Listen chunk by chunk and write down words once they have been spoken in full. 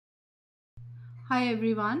Hi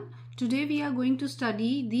everyone. Today we are going to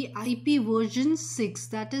study the IP version 6,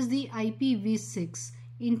 that is the IPv6,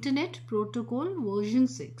 Internet Protocol version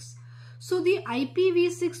 6. So the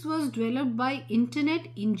IPv6 was developed by Internet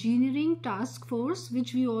Engineering Task Force,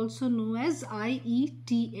 which we also know as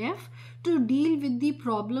IETF, to deal with the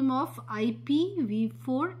problem of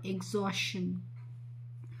IPv4 exhaustion.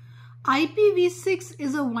 IPv6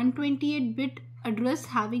 is a 128-bit address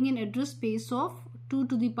having an address space of 2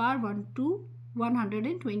 to the power 1 to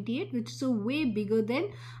 128, which is a way bigger than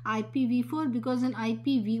IPv4, because in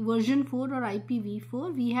IPv version 4 or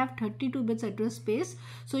IPv4 we have 32 bits address space,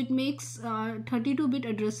 so it makes 32-bit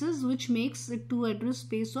addresses, which makes it to address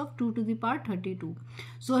space of 2 to the power 32.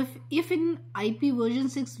 So if in IP version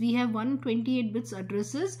 6 we have 128 bits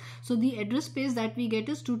addresses, so the address space that we get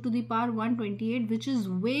is 2 to the power 128, which is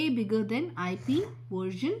way bigger than IP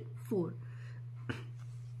version 4.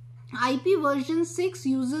 IP version 6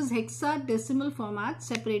 uses hexadecimal format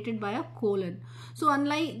separated by a colon. So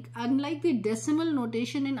unlike the decimal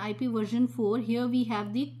notation in IP version 4, here we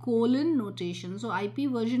have the colon notation. So IP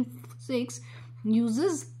version 6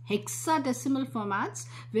 uses hexadecimal formats,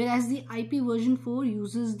 whereas the IP version 4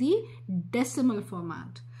 uses the decimal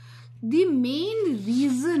format. The main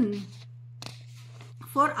reason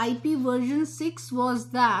for IP version 6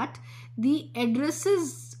 was that the address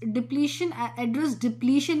depletion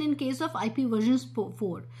in case of IP version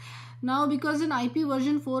 4. Now, because in IP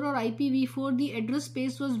version 4 or IPv4 the address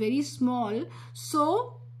space was very small,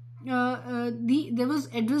 so there was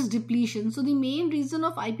address depletion. So the main reason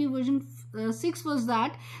of IP version 6 was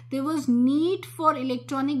that there was need for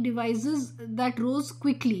electronic devices that rose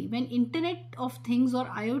quickly. When Internet of Things or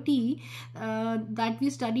IoT that we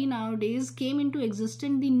study nowadays came into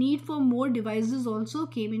existence, the need for more devices also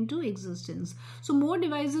came into existence. So more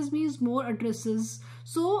devices means more addresses.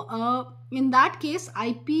 So in that case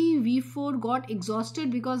IPv4 got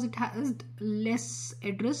exhausted because it has less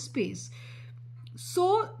address space.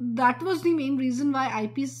 So that was the main reason why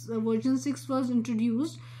IP version 6 was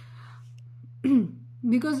introduced,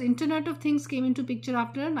 because Internet of Things came into picture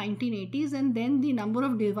after 1980s, and then the number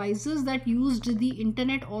of devices that used the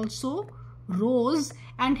internet also rose,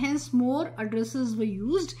 and hence more addresses were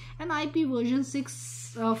used, and IP version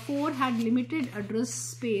 4 had limited address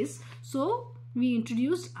space, so we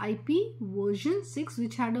introduced IP version 6,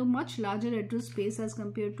 which had a much larger address space as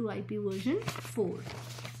compared to IP version 4.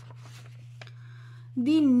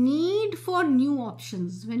 The need for new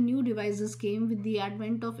options. When new devices came with the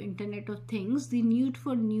advent of Internet of Things, the need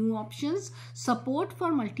for new options, support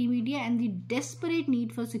for multimedia, and the desperate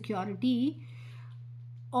need for security,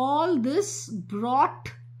 all this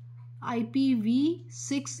brought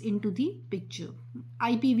IPv6 into the picture.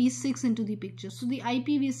 So the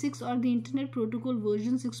IPv6 or the Internet Protocol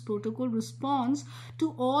version 6 protocol responds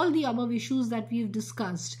to all the above issues that we've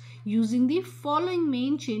discussed using the following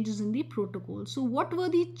main changes in the protocol. So what were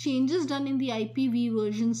the changes done in the IPv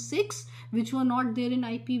version 6 which were not there in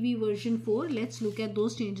IPv version 4? Let's look at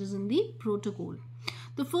those changes in the protocol.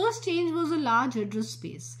 The first change was a large address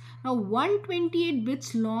space. Now 128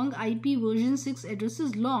 bits long IP version 6 address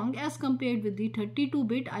is long as compared with the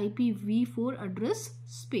 32-bit IPv4 address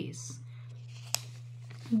space.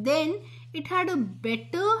 Then it had a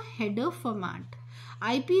better header format.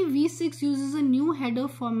 IPv6 uses a new header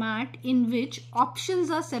format in which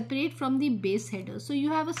options are separate from the base header. So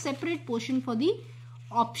you have a separate portion for the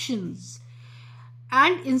options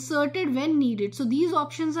and inserted when needed. So these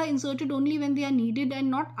options are inserted only when they are needed and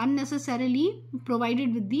not unnecessarily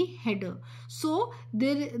provided with the header. So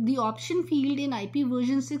the option field in IP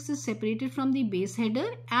version 6 is separated from the base header,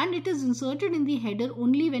 and it is inserted in the header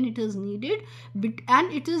only when it is needed,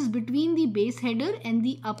 and it is between the base header and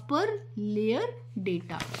the upper layer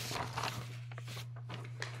data.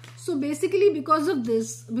 So basically, because of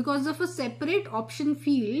this, because of a separate option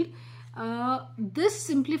field, this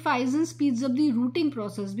simplifies and speeds up the routing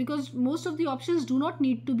process, because most of the options do not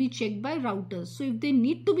need to be checked by routers. So if they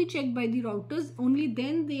need to be checked by the routers, only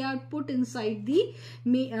then they are put inside the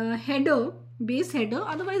base header,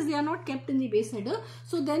 otherwise they are not kept in the base header.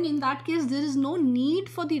 So then in that case there is no need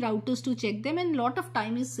for the routers to check them, and a lot of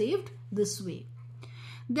time is saved this way.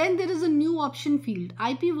 Then there is a new option field.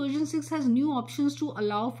 IP version 6 has new options to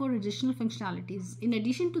allow for additional functionalities. In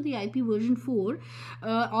addition to the IP version 4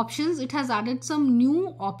 options, it has added some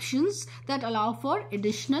new options that allow for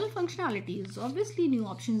additional functionalities. Obviously, new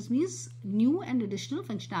options means new and additional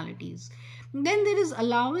functionalities. Then there is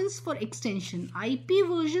allowance for extension. IP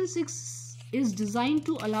version 6 is designed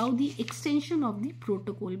to allow the extension of the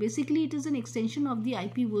protocol. Basically, it is an extension of the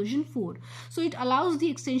IP version 4. So it allows the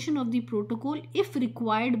extension of the protocol if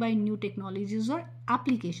required by new technologies or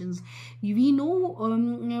applications. We know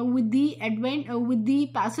with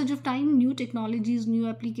the passage of time, new technologies, new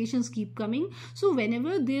applications keep coming. So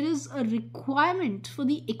whenever there is a requirement for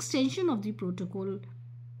the extension of the protocol,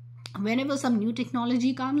 whenever some new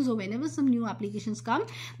technology comes or whenever some new applications come,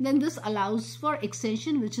 then this allows for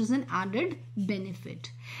extension, which is an added benefit.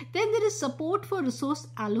 Then there is support for resource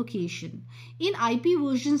allocation. In IP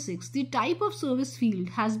version 6, the type of service field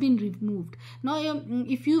has been removed. Now,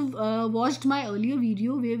 if you've watched my earlier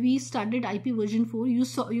video where we studied IP version 4,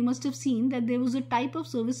 you must have seen that there was a type of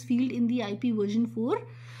service field in the IP version 4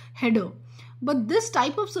 header. But this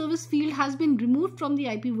type of service field has been removed from the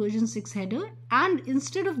IP version 6 header, and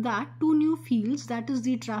instead of that, two new fields, that is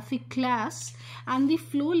the traffic class and the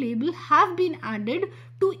flow label, have been added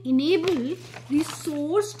to enable the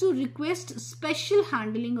source to request special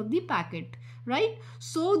handling of the packet, right?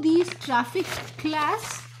 So the traffic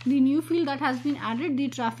class, the new field that has been added, the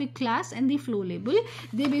traffic class and the flow label,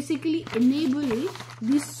 they basically enable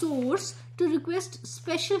the source to request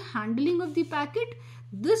special handling of the packet.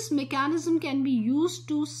 This mechanism can be used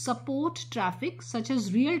to support traffic such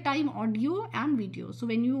as real-time audio and video. So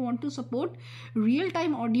when you want to support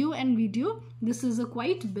real-time audio and video, this is a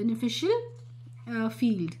quite beneficial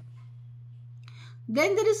field.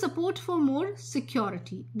 Then there is support for more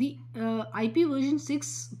security. The IP version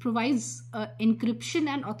 6 provides encryption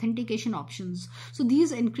and authentication options. So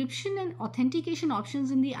these encryption and authentication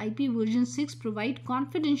options in the IP version 6 provide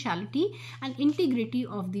confidentiality and integrity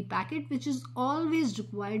of the packet, which is always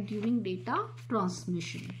required during data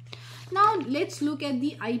transmission. Now let's look at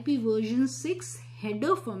the IP version 6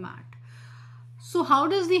 header format. So how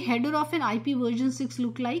does the header of an IP version 6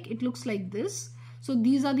 look like? It looks like this. So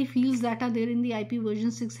these are the fields that are there in the IP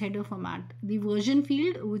version 6 header format. The version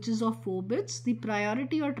field, which is of 4 bits, the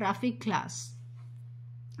priority or traffic class.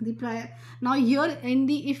 Now here in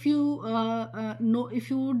the, if you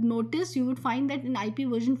would notice, you would find that in IP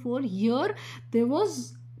version 4 here there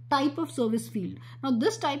was type of service field. Now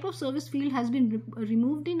this type of service field has been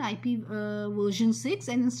removed in IP version 6,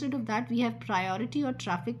 and instead of that we have priority or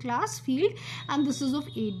traffic class field, and this is of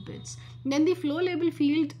 8 bits. Then the flow label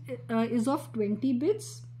field is of 20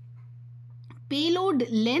 bits. Payload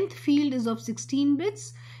length field is of 16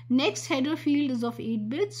 bits. Next header field is of 8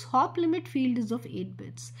 bits. Hop limit field is of 8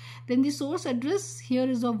 bits. Then the source address here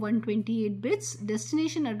is of 128 bits.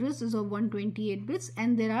 Destination address is of 128 bits,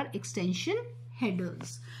 and there are extension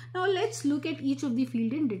headers. Now let's look at each of the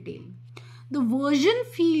field in detail. The version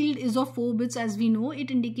field is of 4 bits, as we know.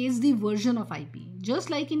 It indicates the version of IP. Just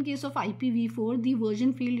like in case of IPv4, the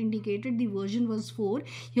version field indicated the version was 4.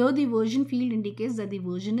 Here the version field indicates that the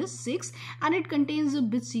version is 6, and it contains a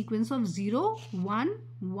bit sequence of 0, 1,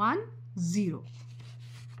 1, 0.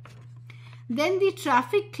 Then the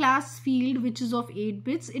traffic class field, which is of 8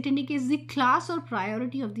 bits, it indicates the class or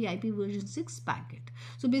priority of the IP version 6 packet.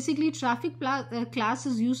 So basically traffic class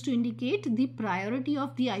is used to indicate the priority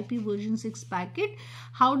of the IP version 6 packet.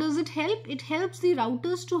 How does it help? It helps the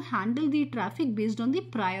routers to handle the traffic based on the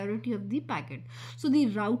priority of the packet. So the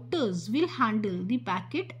routers will handle the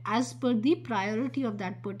packet as per the priority of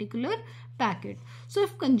that particular packet. So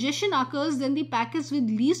if congestion occurs, then the packets with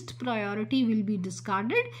least priority will be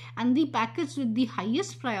discarded and the packets with the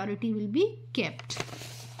highest priority will be kept.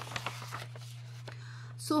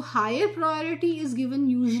 So higher priority is given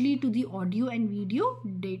usually to the audio and video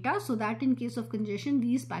data, so that in case of congestion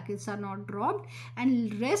these packets are not dropped,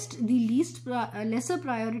 and rest the lesser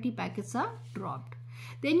priority packets are dropped.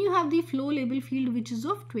 Then you have the flow label field, which is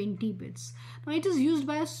of 20 bits. Now it is used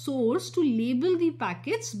by a source to label the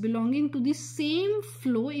packets belonging to the same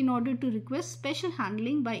flow in order to request special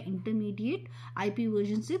handling by intermediate IP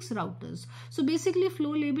version 6 routers. So basically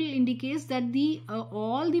flow label indicates that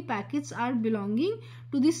all the packets are belonging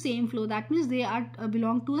to the same flow. That means they are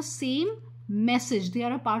belong to a same message. They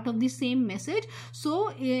are a part of the same message.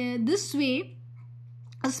 So this way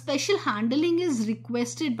a special handling is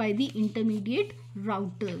requested by the intermediate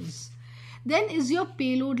routers. Then is your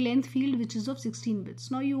payload length field, which is of 16 bits.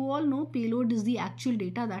 Now you all know payload is the actual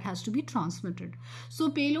data that has to be transmitted. So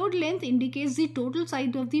payload length indicates the total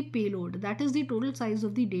size of the payload. That is the total size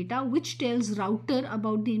of the data which tells router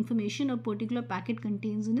about the information a particular packet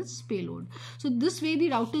contains in its payload. So this way the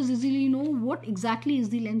routers easily know what exactly is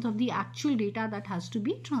the length of the actual data that has to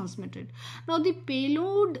be transmitted. Now the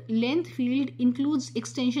payload length field includes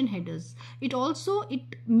extension headers.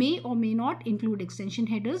 It may or may not include extension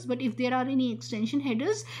headers, but if there are any extension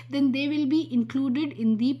headers, then they will be included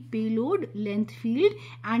in the payload length field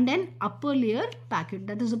and an upper layer packet.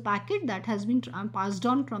 That is a packet that has been passed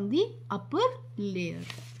on from the upper layer.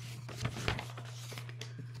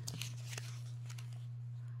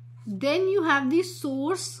 Then you have the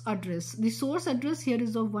source address. The source address here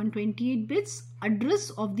is of 128 bits,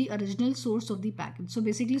 address of the original source of the packet. So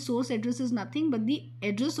basically source address is nothing but the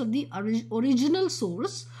address of the original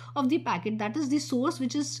source of the packet. That is the source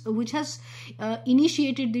which has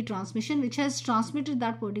initiated the transmission, which has transmitted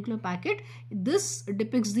that particular packet. This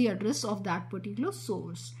depicts the address of that particular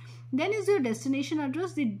source. Then is your destination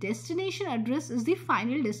address. The destination address is the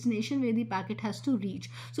final destination where the packet has to reach.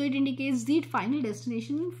 So it indicates the final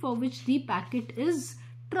destination for which the packet is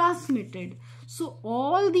transmitted. So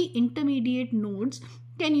all the intermediate nodes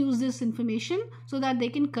can use this information so that they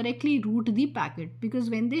can correctly route the packet, because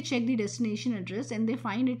when they check the destination address and they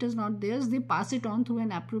find it is not theirs, they pass it on through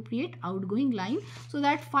an appropriate outgoing line, so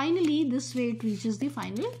that finally this way it reaches the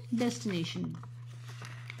final destination.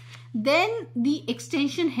 Then the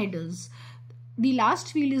extension headers. The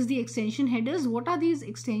last field is the extension headers. What are these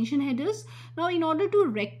extension headers? Now, in order to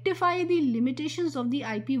rectify the limitations of the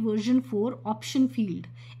IP version 4 option field,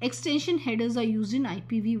 extension headers are used in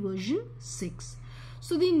IPv version 6.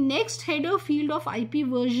 So the next header field of IP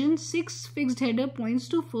version 6 fixed header points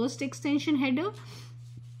to first extension header,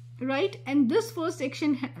 right? And this first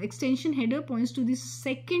extension header points to the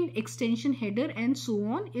second extension header, and so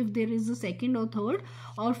on if there is a second or third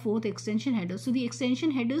or fourth extension header. So the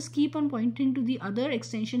extension headers keep on pointing to the other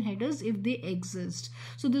extension headers if they exist.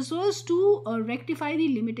 So this was to rectify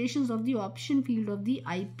the limitations of the option field of the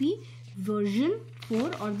IP version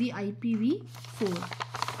 4 or the IPv4.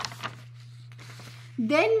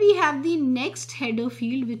 Then we have the next header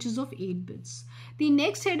field, which is of 8 bits. The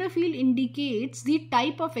next header field indicates the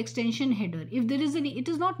type of extension header. If there is any, it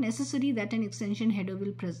is not necessary that an extension header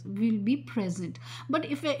will be present. But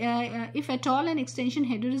if at all an extension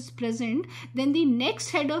header is present, then the next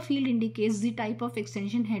header field indicates the type of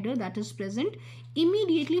extension header that is present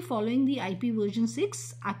immediately following the IP version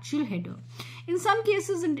 6 actual header. In some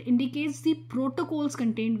cases, it indicates the protocols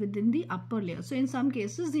contained within the upper layer. So in some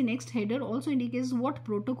cases, the next header also indicates what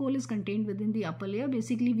protocol is contained within the upper layer.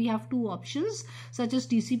 Basically, we have two options such as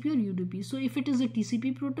TCP or UDP. So if it is a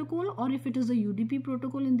TCP protocol or if it is a UDP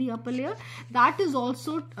protocol in the upper layer, that is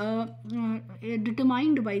also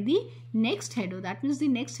determined by the next header. That means the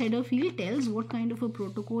next header field tells what kind of a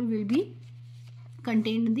protocol will be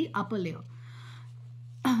contained in the upper layer.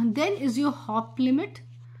 Then is your hop limit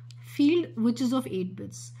field, which is of 8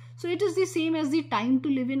 bits. So it is the same as the time to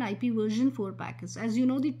live in IP version 4 packets. As you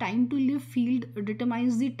know, the time to live field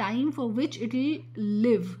determines the time for which it will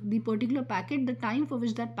live. The particular packet, the time for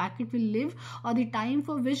which that packet will live, or the time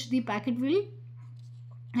for which the packet will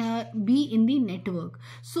be in the network.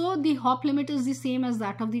 So the hop limit is the same as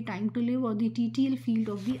that of the time to live or the TTL field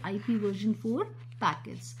of the IP version 4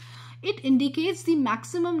 packets. It indicates the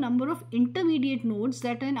maximum number of intermediate nodes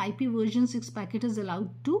that an IP version 6 packet is allowed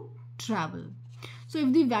to travel. So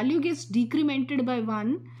if the value gets decremented by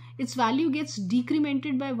 1, its value gets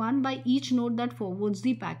decremented by 1 by each node that forwards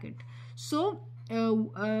the packet. So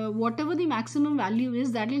whatever the maximum value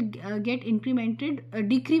is, that will get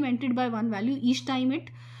decremented by 1 value each time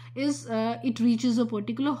it reaches a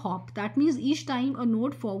particular hop. That means each time a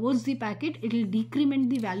node forwards the packet, it will decrement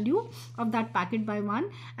the value of that packet by 1,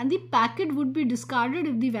 and the packet would be discarded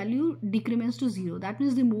if the value decrements to 0. That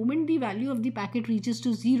means the moment the value of the packet reaches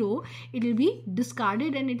to 0, it will be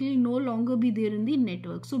discarded and it will no longer be there in the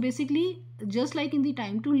network. So basically, just like in the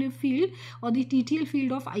time to live field or the TTL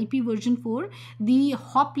field of IP version 4, the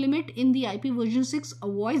hop limit in the IP version 6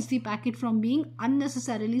 avoids the packet from being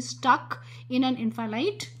unnecessarily stuck in an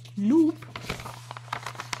infinite loop,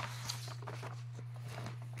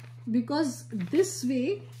 because this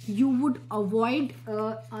way you would avoid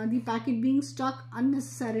the packet being stuck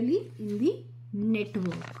unnecessarily in the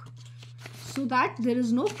network, so that there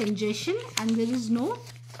is no congestion and there is no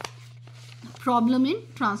problem in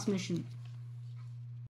transmission.